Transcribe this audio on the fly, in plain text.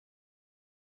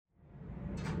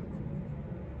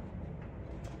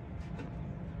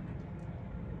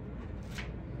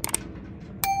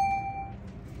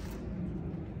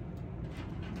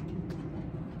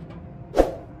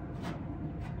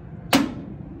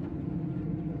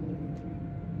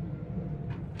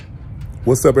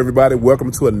What's up, everybody?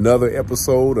 Welcome to another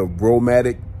episode of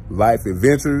Bromadic Life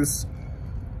Adventures.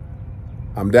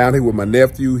 I'm down here with my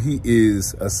nephew. He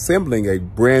is assembling a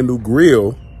brand new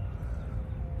grill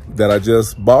that I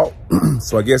just bought.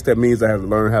 So I guess that means I have to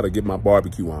learn how to get my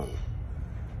barbecue on.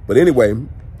 But anyway,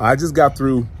 I just got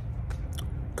through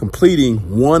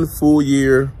completing 1 full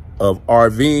year of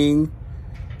RVing,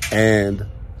 and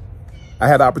I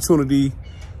had the opportunity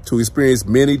to experience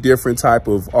many different type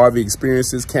of RV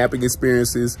experiences, camping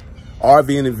experiences,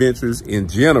 RVing adventures in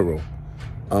general.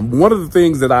 One of the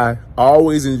things that I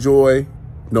always enjoy,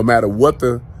 no matter what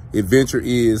the adventure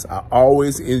is, I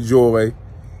always enjoy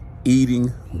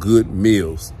eating good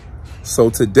meals.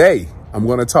 So today, I'm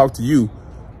going to talk to you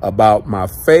about my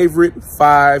favorite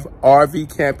 5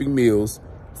 RV camping meals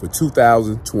for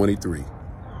 2023.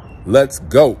 Let's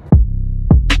go.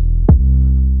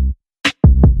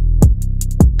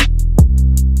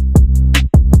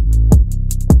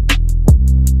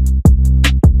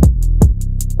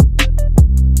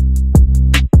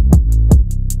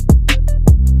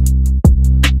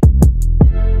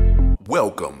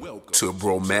 Welcome to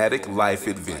Bromadic Life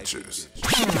Adventures.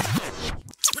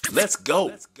 Let's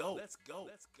go.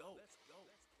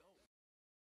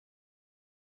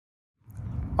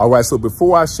 All right, so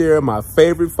before I share my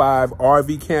favorite 5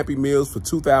 RV camping meals for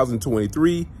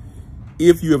 2023,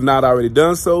 if you have not already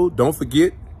done so, don't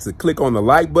forget to click on the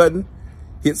like button,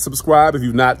 hit subscribe if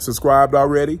you've not subscribed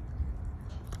already,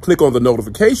 click on the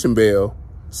notification bell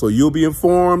so you'll be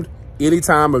informed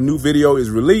anytime a new video is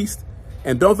released.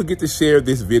 And don't forget to share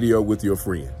this video with your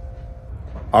friend.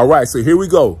 All right, so here we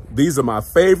go. These are my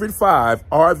favorite 5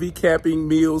 RV camping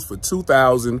meals for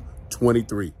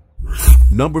 2023.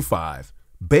 Number 5,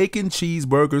 bacon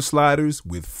cheeseburger sliders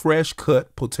with fresh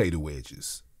cut potato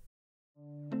wedges.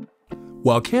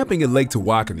 While camping at Lake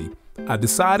Tawakoni, I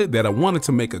decided that I wanted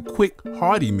to make a quick,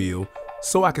 hearty meal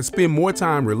so I could spend more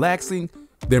time relaxing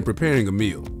than preparing a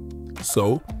meal.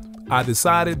 So I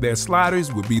decided that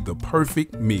sliders would be the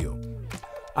perfect meal.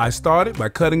 I started by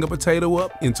cutting a potato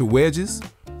up into wedges,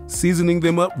 seasoning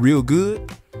them up real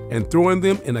good, and throwing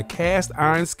them in a cast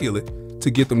iron skillet to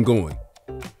get them going.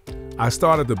 I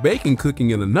started the bacon cooking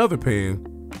in another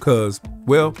pan because,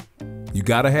 well, you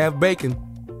gotta have bacon.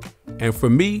 And for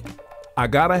me, I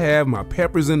gotta have my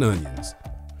peppers and onions.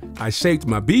 I shaped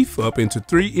my beef up into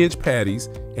 3-inch patties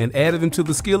and added them to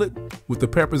the skillet with the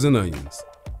peppers and onions.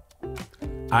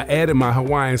 I added my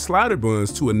Hawaiian slider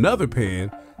buns to another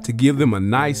pan to give them a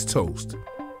nice toast.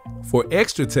 For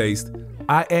extra taste,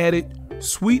 I added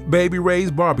Sweet Baby Ray's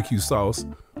barbecue sauce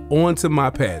onto my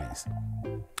patties.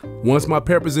 Once my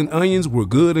peppers and onions were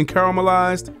good and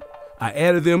caramelized, I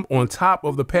added them on top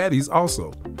of the patties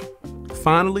also.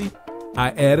 Finally,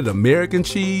 I added American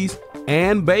cheese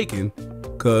and bacon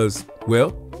because,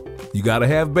 well, you gotta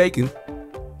have bacon.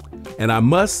 And I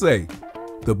must say,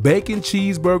 the bacon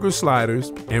cheeseburger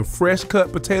sliders and fresh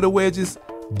cut potato wedges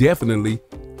definitely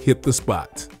hit the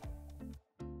spot.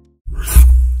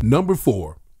 Number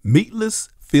 4, meatless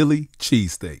Philly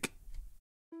cheesesteak.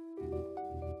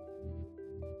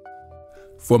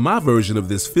 For my version of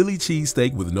this Philly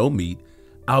cheesesteak with no meat,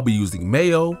 I'll be using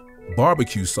mayo,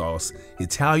 barbecue sauce,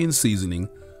 Italian seasoning,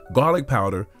 garlic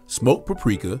powder, smoked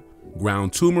paprika,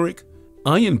 ground turmeric,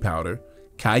 onion powder,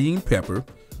 cayenne pepper,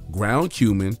 ground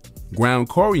cumin, ground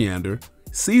coriander,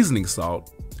 seasoning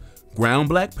salt, ground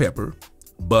black pepper,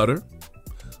 butter,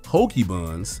 hoagie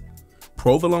buns,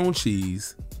 provolone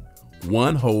cheese,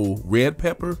 1 whole red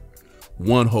pepper,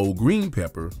 1 whole green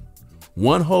pepper,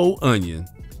 1 whole onion,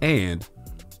 and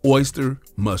oyster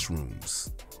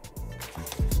mushrooms.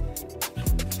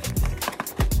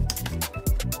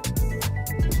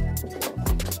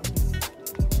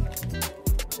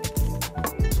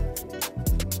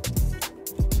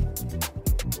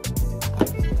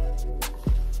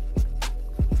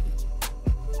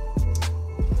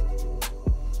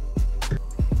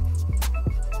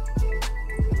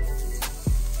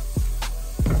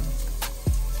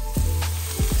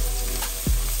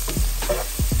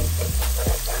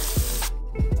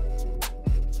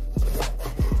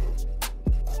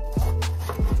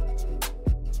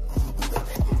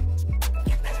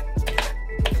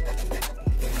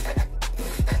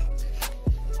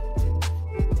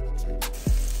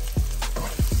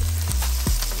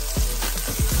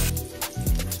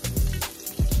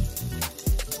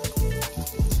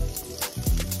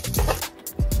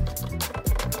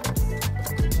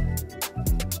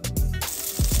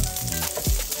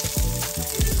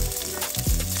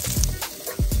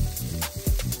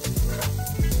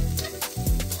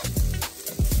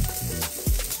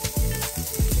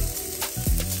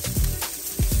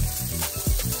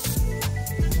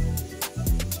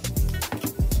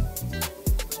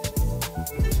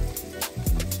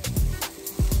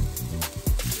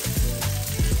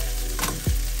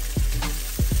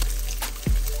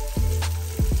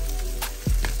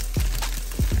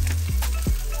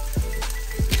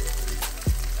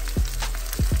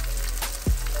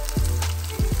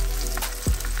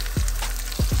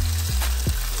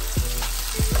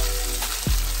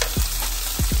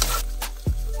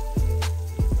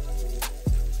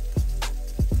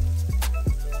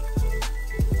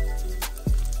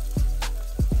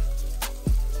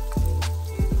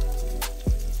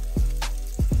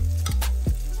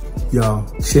 Y'all,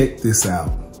 check this out.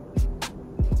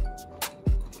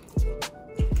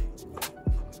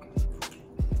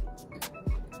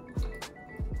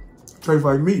 Tastes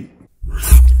like meat.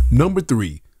 Number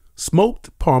 3, smoked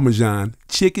Parmesan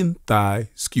chicken thigh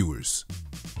skewers.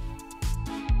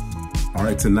 All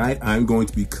right, tonight I'm going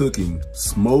to be cooking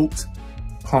smoked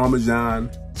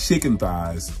Parmesan chicken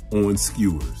thighs on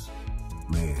skewers.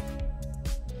 Man.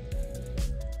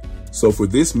 So for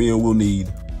this meal, we'll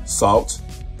need salt,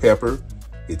 pepper,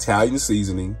 Italian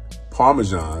seasoning,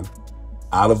 Parmesan,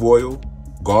 olive oil,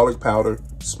 garlic powder,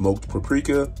 smoked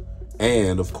paprika,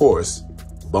 and of course,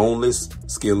 boneless,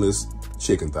 skinless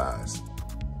chicken thighs.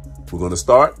 We're gonna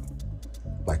start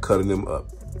by cutting them up.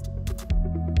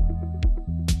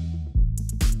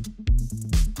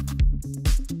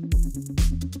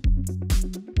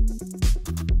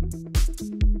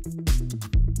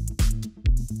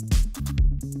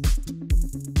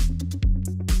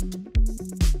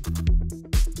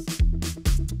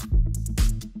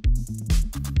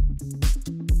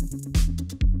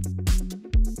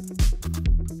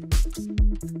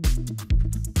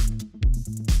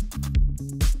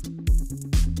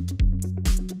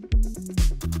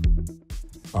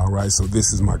 All right, so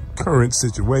this is my current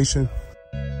situation.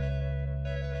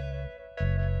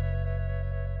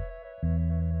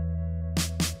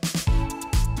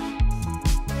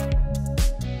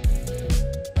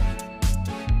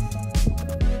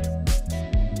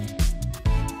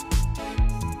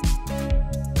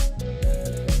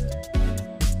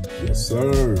 Yes,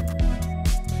 sir.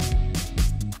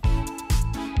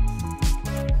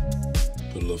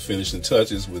 Put a little finishing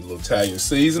touches with a little Italian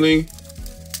seasoning.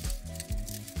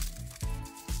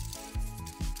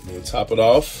 And top it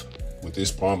off with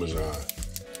this Parmesan.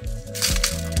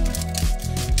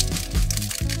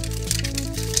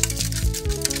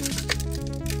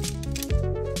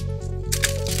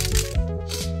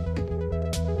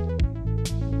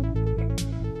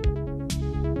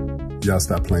 Y'all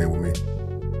stop playing with me.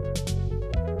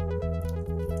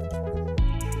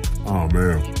 Oh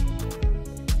man.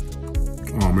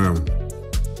 Oh man.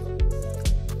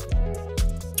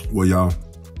 Well, y'all,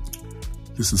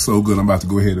 this is so good. I'm about to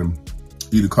go ahead and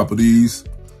eat a couple of these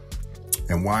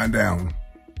and wind down.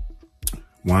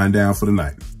 Wind down for the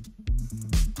night.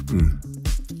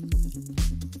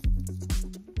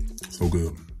 So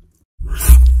good.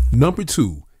 Number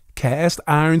 2, cast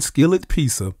iron skillet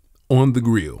pizza on the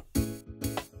grill.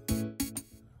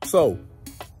 So,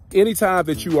 anytime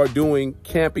that you are doing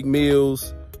camping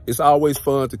meals, it's always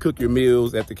fun to cook your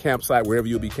meals at the campsite, wherever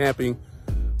you'll be camping.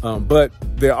 But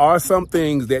there are some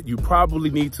things that you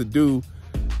probably need to do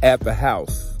at the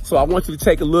house. So I want you to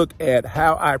take a look at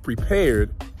how I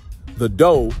prepared the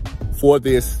dough for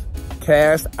this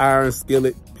cast iron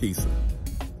skillet pizza.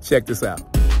 Check this out.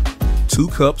 2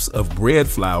 cups of bread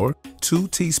flour, 2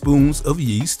 teaspoons of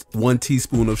yeast, 1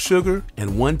 teaspoon of sugar,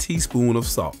 and 1 teaspoon of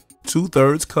salt.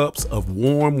 2/3 cups of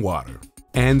warm water,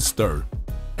 and stir.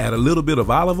 Add a little bit of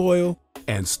olive oil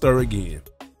and stir again.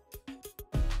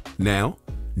 Now,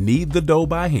 knead the dough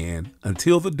by hand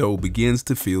until the dough begins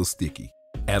to feel sticky.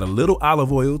 Add a little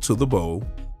olive oil to the bowl.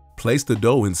 Place the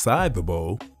dough inside the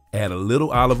bowl. Add a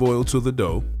little olive oil to the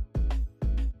dough.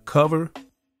 Cover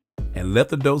and let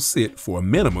the dough sit for a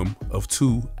minimum of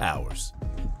 2 hours.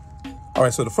 All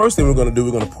right, so the first thing we're gonna do,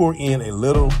 we're gonna pour in a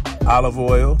little olive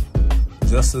oil,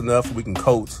 just enough we can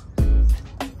coat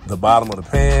the bottom of the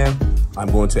pan.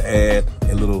 I'm going to add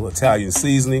a little Italian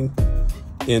seasoning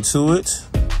into it,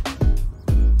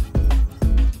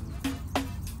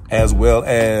 as well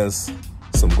as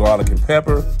some garlic and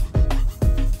pepper.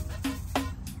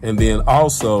 And then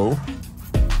also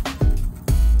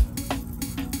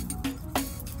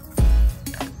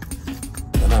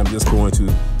and I'm just going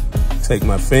to take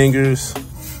my fingers,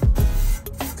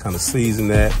 kind of season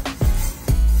that,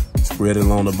 spread it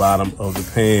along the bottom of the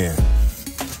pan.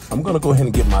 I'm gonna go ahead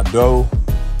and get my dough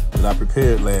that I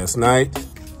prepared last night.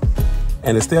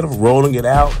 And instead of rolling it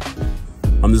out,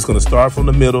 I'm just gonna start from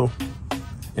the middle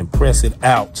and press it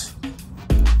out.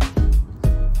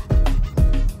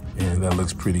 And that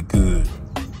looks pretty good.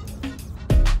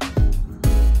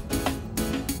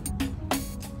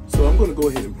 So I'm gonna go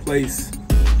ahead and place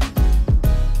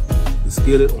the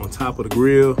skillet on top of the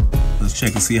grill. Let's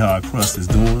check and see how our crust is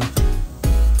doing.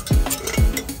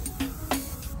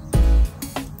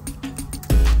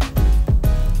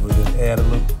 Go ahead and add a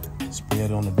little,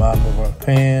 spread on the bottom of our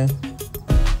pan.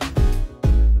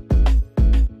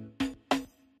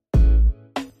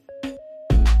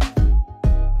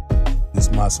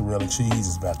 Mozzarella cheese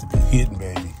is about to be hitting,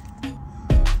 baby.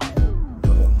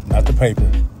 Not the paper.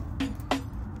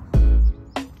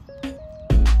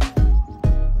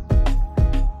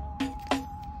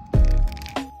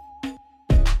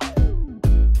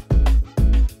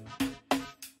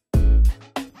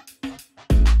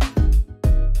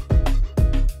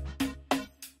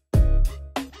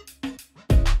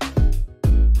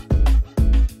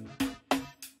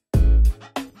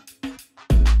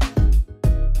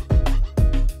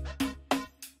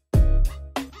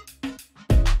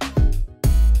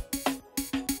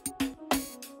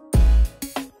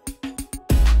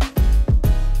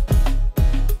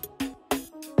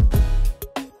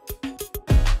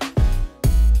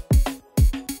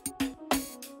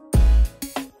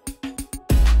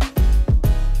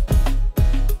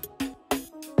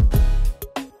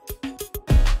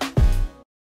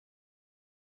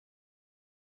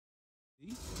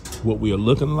 what we are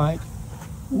looking like.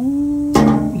 Ooh,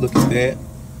 look at that.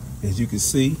 As you can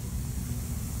see,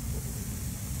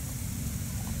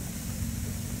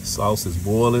 sauce is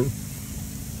boiling.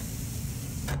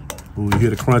 Ooh, you hear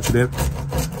the crunch of that?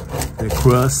 That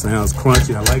crust sounds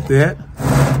crunchy. I like that.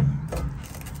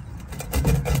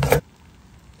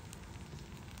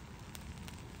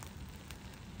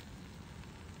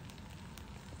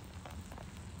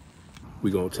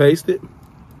 We're gonna taste it.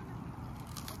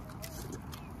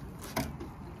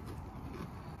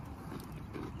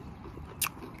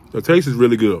 The taste is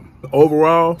really good.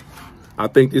 Overall, I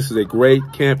think this is a great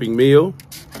camping meal.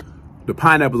 The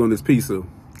pineapples on this pizza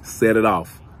set it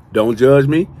off. Don't judge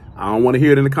me. I don't want to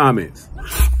hear it in the comments.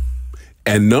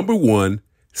 And number 1,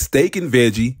 steak and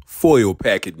veggie foil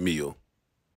packet meal.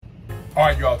 All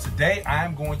right, y'all, today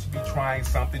I'm going to be trying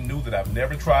something new that I've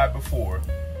never tried before,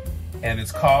 and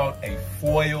it's called a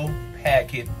foil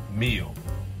packet meal.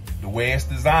 The way it's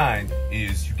designed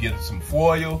is you get some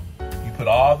foil, you put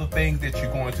all the things that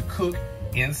you're going to cook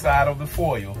inside of the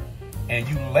foil, and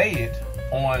you lay it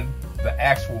on the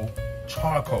actual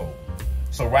charcoal.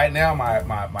 So right now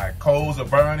my coals are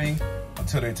burning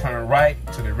until they turn right,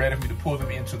 until they're ready for me to pull them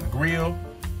into the grill.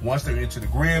 Once they're into the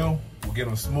grill, we'll get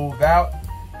them smoothed out,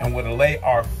 and we're gonna lay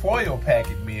our foil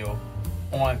packet meal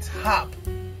on top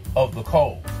of the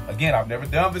coals. Again, I've never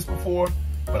done this before,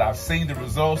 but I've seen the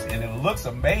results and it looks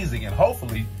amazing, and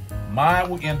hopefully mine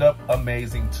will end up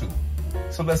amazing too.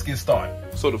 So let's get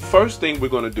started. So the first thing we're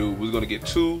gonna do, we're gonna get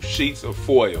 2 sheets of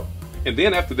foil. And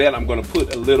then after that, I'm gonna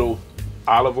put a little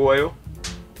olive oil.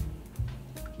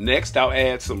 Next, I'll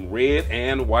add some red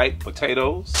and white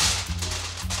potatoes,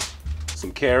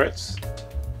 some carrots.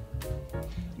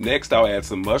 Next, I'll add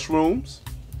some mushrooms.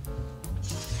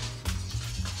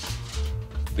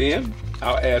 Then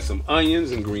I'll add some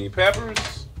onions and green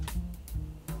peppers,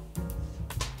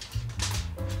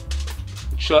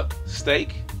 chuck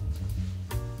steak.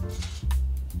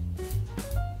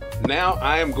 Now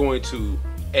I am going to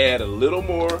add a little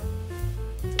more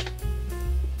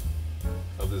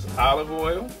of this olive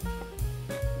oil,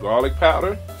 garlic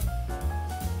powder,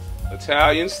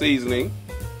 Italian seasoning,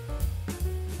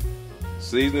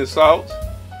 seasoning salt,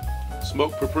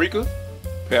 smoked paprika,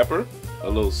 pepper, a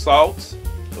little salt,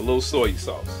 a little soy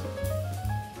sauce.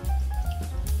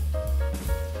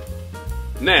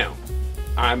 Now,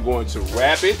 I'm going to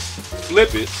wrap it,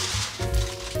 flip it.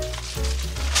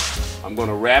 I'm going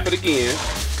to wrap it again.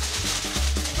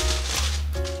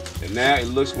 And now it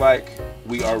looks like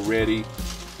we are ready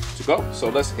to go. So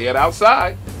let's head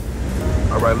outside.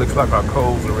 All right, looks like our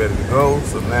coals are ready to go.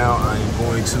 So now I am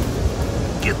going to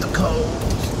get the coals.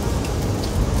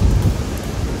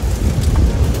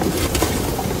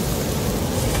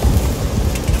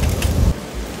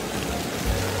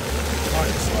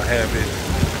 Have it,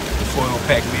 the foil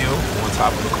pack meal on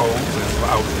top of the coals as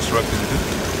I was instructed to do.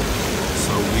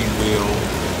 So we will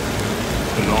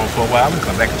put it on for a while and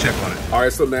come back and check on it. All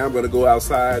right, so now I'm gonna go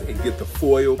outside and get the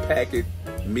foil packet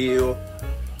meal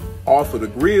off of the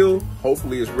grill.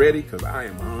 Hopefully it's ready because I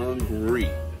am hungry.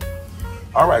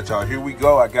 All right, y'all, here we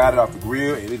go. I got it off the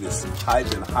grill and it is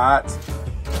piping hot.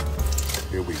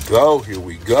 Here we go, here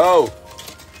we go.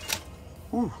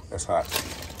 Whew, that's hot.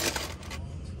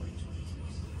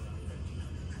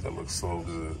 That looks so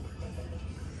good.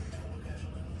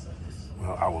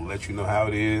 Well, I will let you know how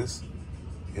it is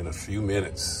in a few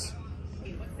minutes.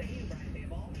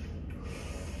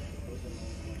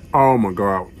 Oh my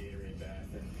God.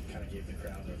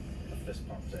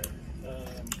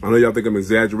 I know y'all think I'm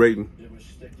exaggerating.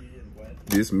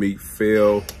 This meat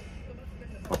fell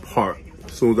apart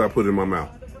as soon as I put it in my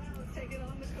mouth.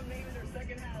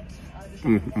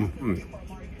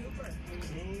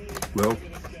 Well,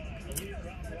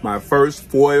 my first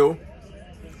foil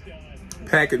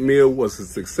packet meal was a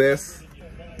success.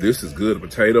 This is good. The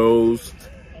potatoes,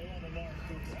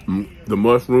 the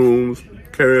mushrooms,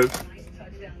 carrots,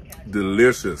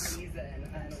 delicious.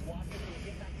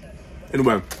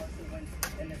 Anyway,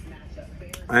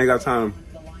 I ain't got time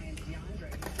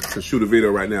to shoot a video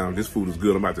right now. This food is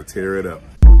good. I'm about to tear it up.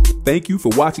 Thank you for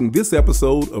watching this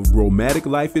episode of Bromadic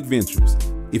Life Adventures.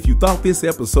 If you thought this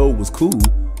episode was cool,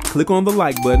 click on the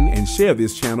like button and share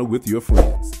this channel with your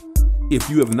friends. If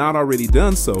you have not already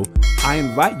done so, I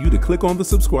invite you to click on the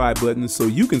subscribe button so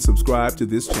you can subscribe to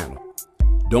this channel.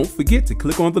 Don't forget to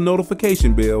click on the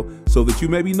notification bell so that you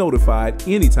may be notified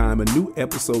anytime a new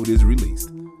episode is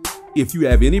released. If you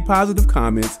have any positive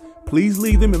comments, please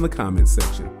leave them in the comments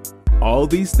section. All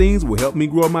these things will help me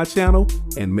grow my channel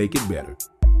and make it better.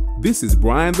 This is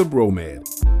Brian the Bromad.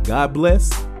 God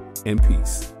bless and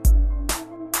peace.